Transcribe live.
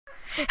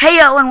Hey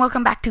yo, and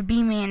welcome back to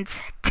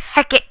B-Man's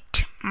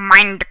Tekkit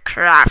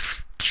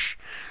Minecraft.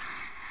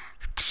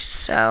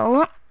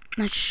 So,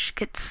 let's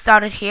get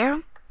started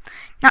here.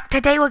 Now,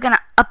 today we're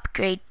gonna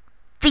upgrade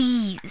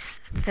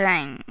these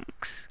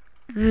things.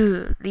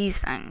 These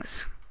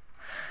things.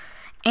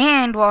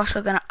 And we're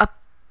also gonna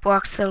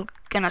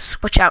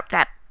switch out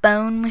that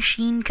bone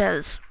machine,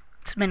 because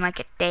it's been like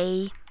a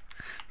day.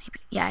 Maybe,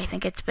 yeah, I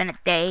think it's been a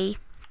day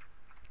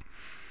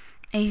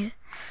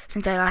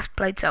since I last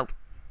played, so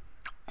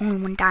only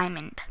one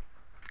diamond.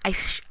 I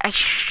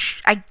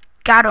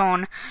got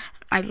on,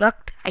 I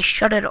looked, I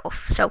shut it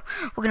off. So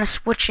we're gonna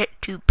switch it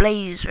to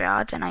blaze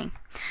rods, and I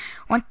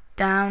went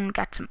down,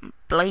 got some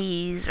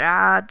blaze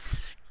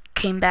rods,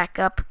 came back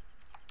up,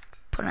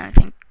 put in, I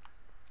think,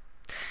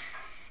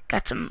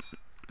 got some,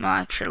 well,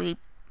 actually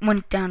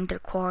went down to the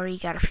quarry,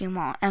 got a few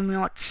more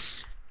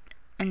emeralds,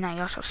 and I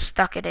also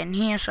stuck it in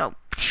here, so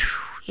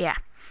yeah.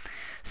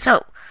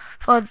 So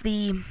for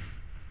the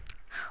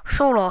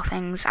solar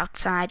things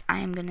outside, I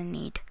am gonna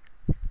need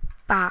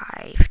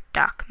 5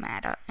 dark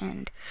matter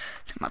and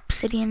some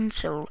obsidian.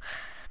 So,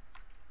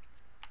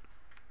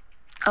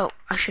 oh,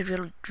 I should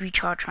really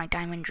recharge my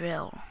diamond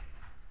drill.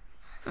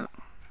 Oh.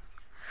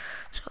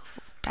 So,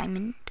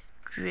 diamond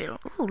drill.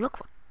 Oh, look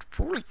what,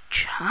 fully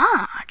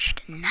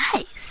charged.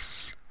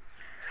 Nice.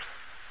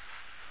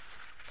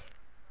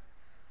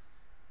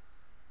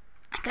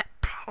 I got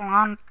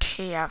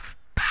plenty of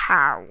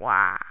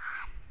power.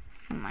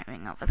 My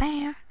ring over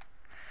there.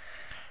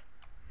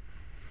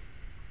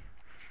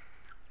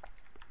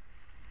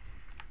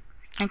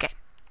 Okay,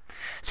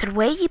 so the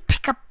way you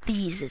pick up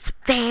these is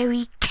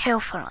very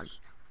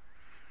carefully.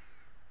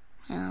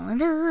 Okay,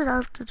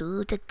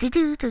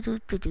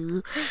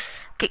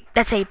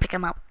 that's how you pick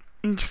them up.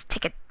 And just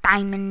take a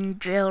diamond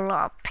drill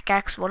or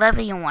pickaxe, whatever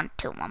you want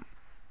to them.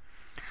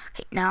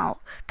 Okay, now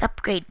to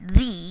upgrade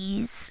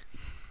these,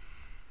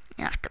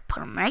 you have to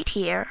put them right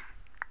here.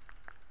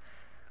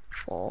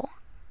 4,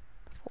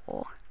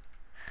 4,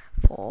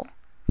 4,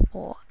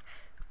 4,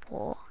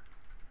 4,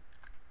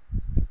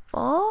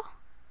 4.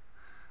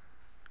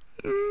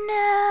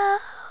 No,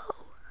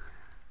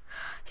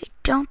 I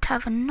don't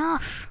have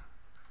enough.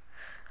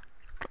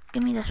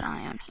 Give me this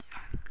iron here.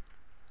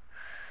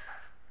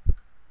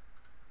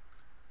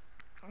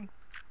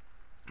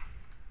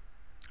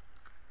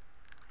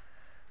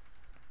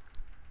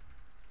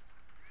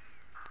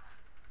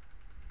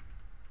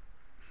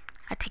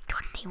 I take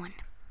 21.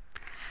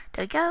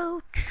 There we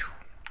go.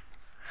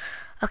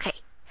 Okay.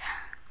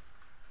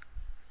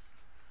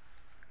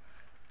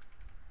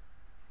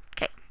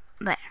 Okay,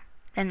 there.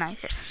 Then I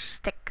just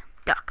stick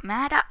dark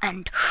matter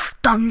and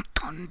dun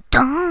dun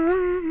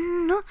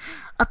dun,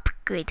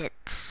 upgrade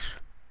it.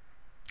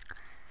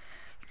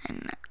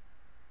 And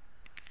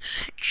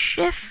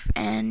shift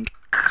and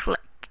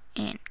click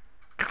and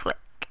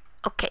click.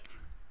 Okay,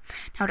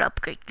 now to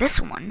upgrade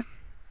this one,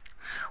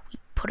 we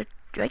put it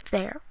right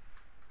there.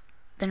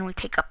 Then we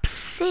take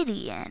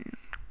obsidian.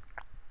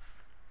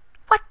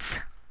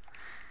 What?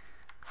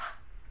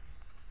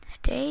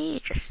 Today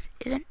just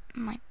isn't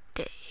my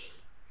day.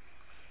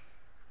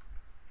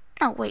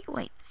 No, wait.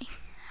 I have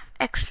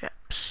extra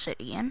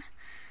obsidian.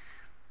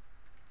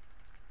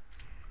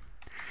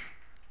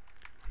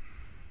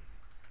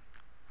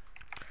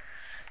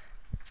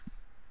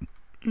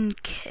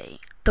 Okay.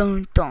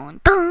 Dun dun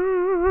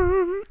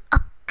dun.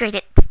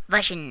 Upgraded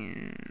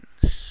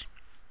versions.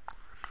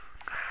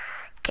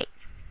 Okay.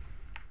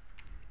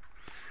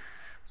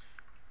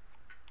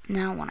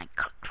 Now when I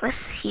click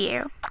this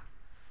here,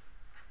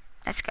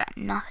 that's got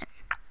nothing.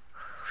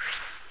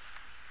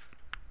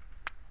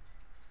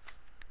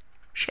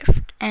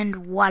 Shift and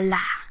voila.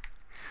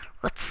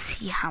 Let's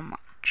see how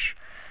much.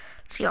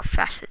 Let's see how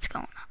fast it's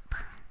going up.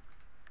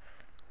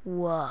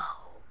 Whoa.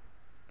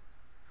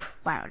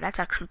 Wow, that's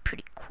actually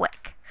pretty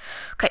quick.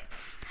 Okay,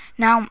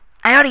 now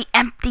I already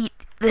emptied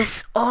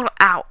this all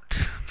out.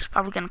 It's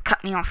probably gonna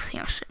cut me off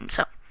here soon.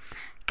 So,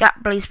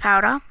 got blaze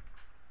powder.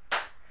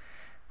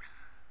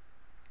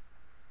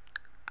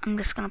 I'm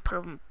just gonna put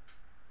a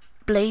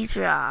blaze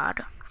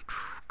rod.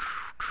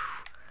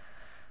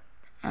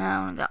 I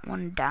only got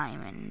 1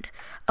 diamond.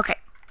 Okay.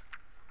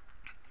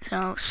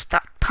 So,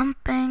 start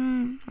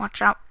pumping. Watch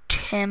out,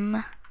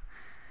 Tim.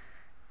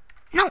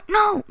 No!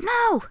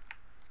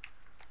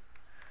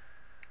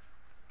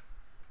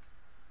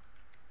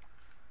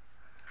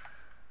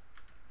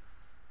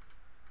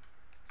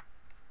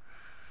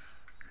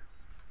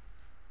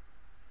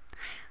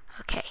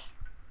 Okay.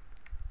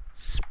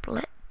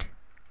 Split.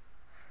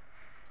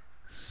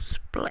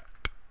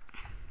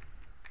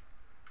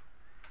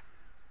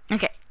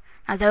 Okay.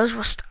 Now those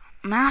will start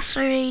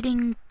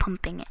macerating,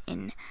 pumping it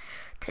in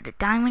to the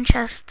diamond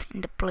chest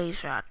and the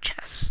blaze rod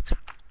chest.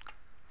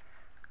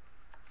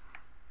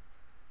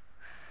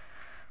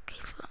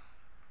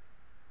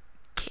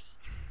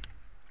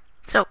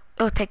 So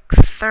it'll take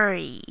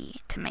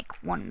 3 to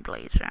make 1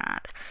 blaze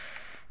rod.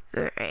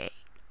 Great.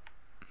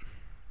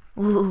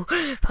 Ooh,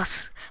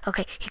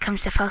 okay, here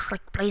comes the first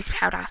like blaze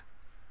powder.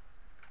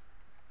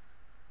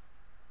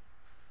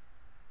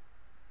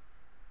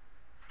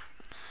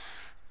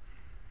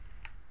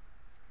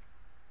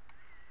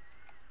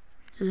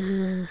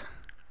 Ooh,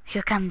 here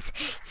it comes.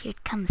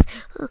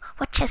 Ooh,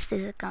 what chest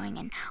is it going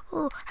in?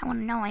 Ooh, I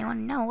wanna know,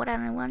 what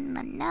I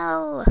wanna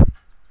know.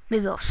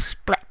 Maybe I'll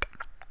split.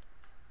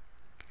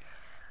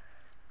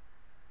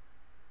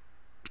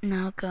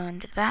 No, go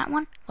into that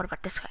one. What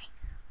about this way?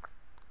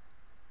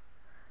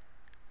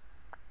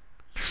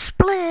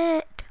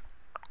 Split.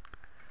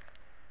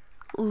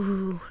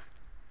 Ooh.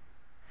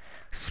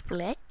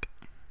 Split.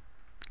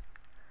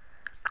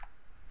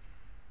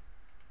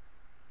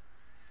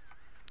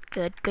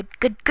 Good, good,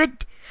 good,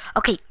 good.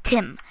 Okay,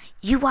 Tim,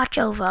 you watch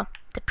over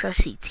the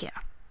proceeds here.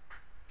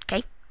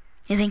 Okay?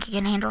 You think you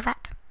can handle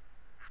that?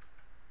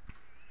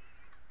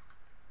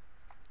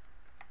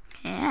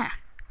 Yeah.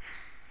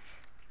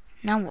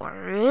 Now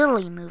we're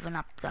really moving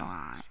up the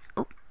line.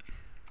 Oh.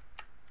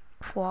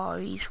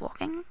 Quarry's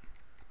walking.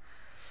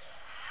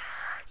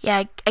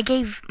 Yeah, I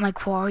gave my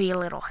quarry a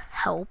little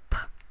help.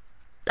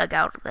 Dug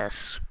out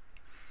this.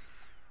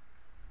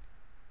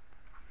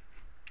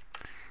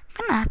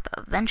 I'm gonna have to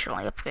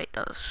eventually upgrade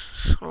those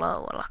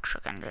slow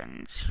electric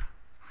engines.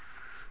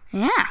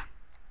 Yeah.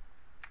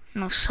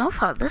 No, so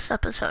far this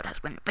episode has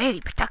been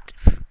very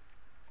productive.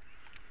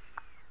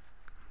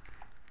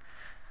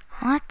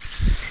 Let's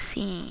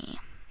see.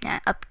 Yeah,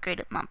 I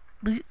upgraded my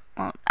boot.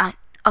 Well, I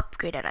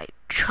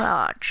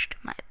charged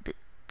my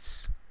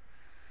boots.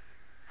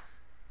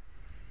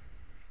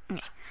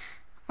 Okay.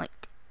 Wait,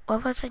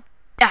 what was it?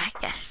 Ah,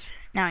 yes.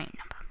 Now I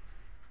remember.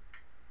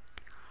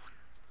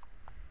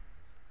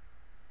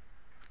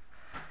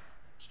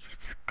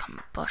 It's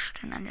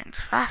combustion engines,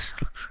 fast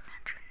electric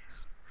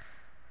engines.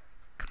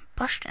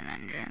 Combustion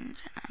engines,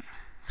 and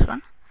this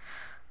one.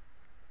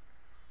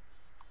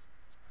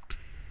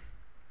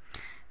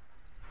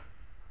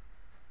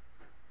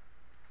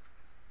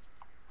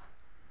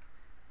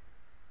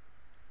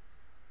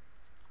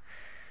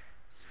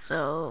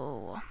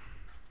 So,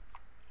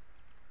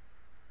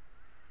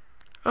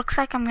 looks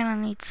like I'm gonna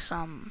need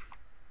some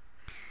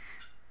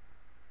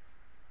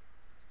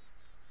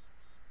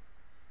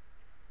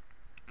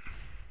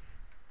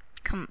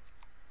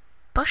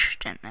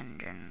combustion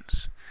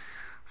engines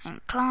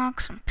and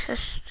clocks and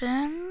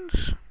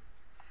pistons.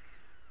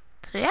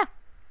 So yeah,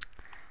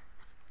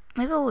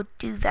 maybe we'll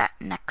do that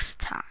next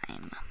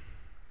time.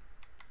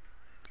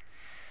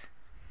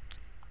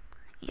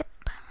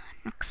 Yep,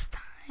 next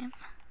time.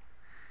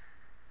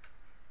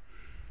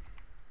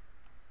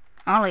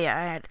 Oh yeah,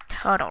 I had a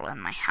turtle in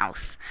my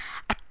house.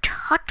 A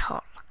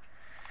turtle.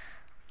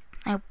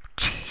 I hope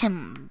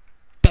Tim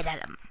bit at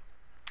him.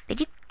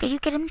 Did you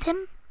get him,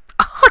 Tim?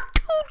 Oh,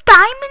 2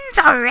 diamonds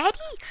already?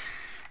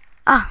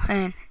 Oh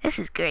man, this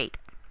is great.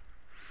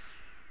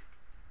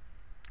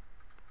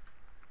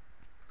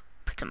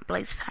 Put some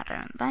blaze powder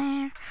in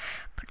there.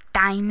 Put a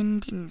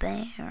diamond in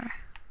there.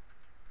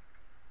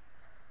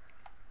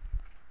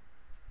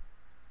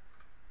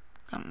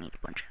 Don't need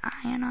a bunch of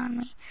iron on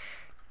me.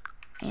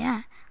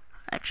 Yeah,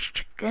 let's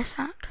check this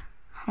out.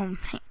 Oh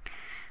man,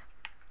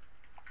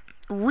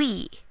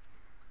 we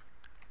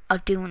are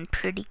doing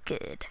pretty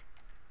good.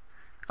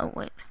 Oh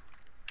wait.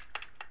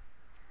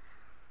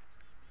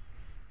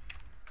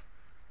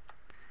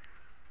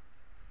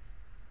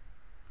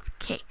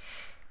 Okay,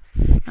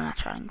 no,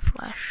 that's rotting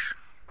flesh.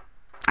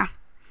 Ah,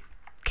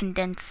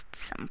 condensed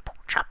some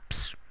pork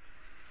chops.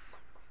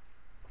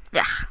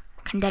 Ugh,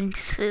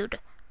 condensed food.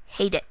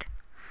 Hate it.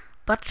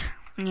 But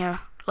when you're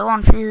low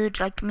on food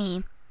like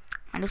me,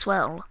 might as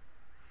well.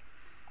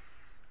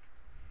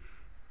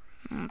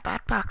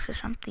 That box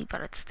is empty,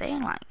 but it's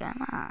staying like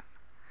that.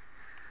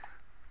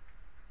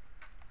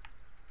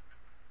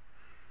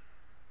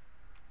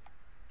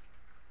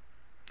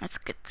 Let's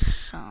get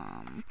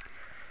some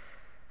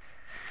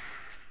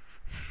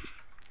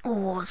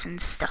ores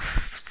and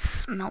stuff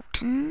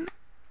smelting.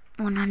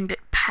 100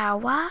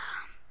 power.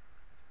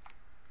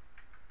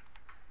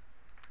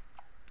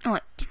 Oh,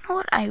 wait, you know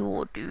what I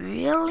would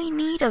really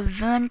need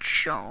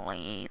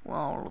eventually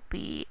will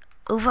be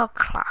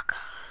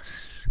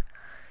overclockers.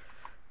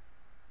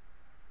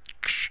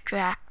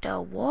 Extractor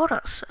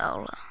water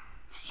cell.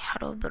 How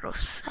to build a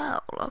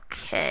cell?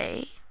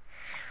 Okay.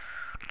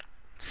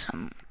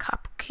 Some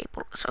copper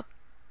cables.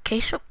 Okay,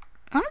 so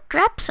I'm gonna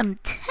grab some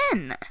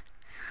tin.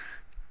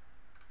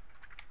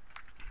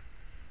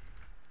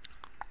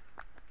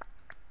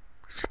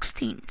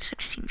 Sixteen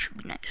should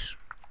be nice.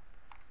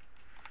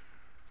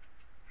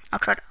 I'll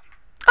try to.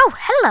 Oh,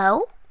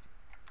 hello.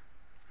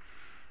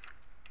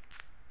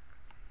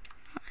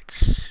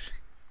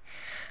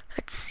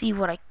 Let's see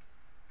what I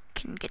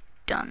can get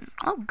done.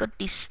 Oh,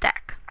 goodie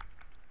stack.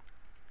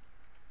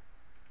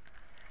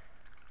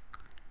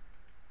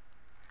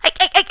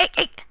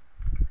 Hey!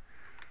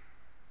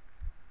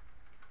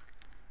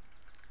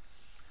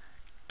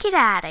 Get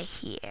out of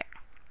here.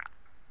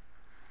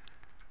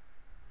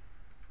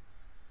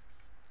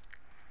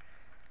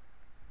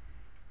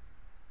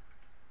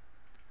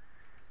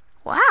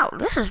 Wow,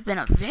 this has been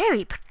a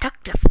very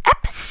productive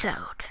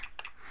episode.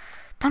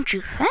 Don't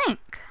you think?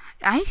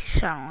 I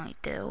certainly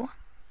do.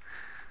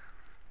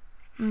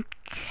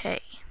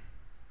 Okay.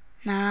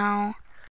 Now,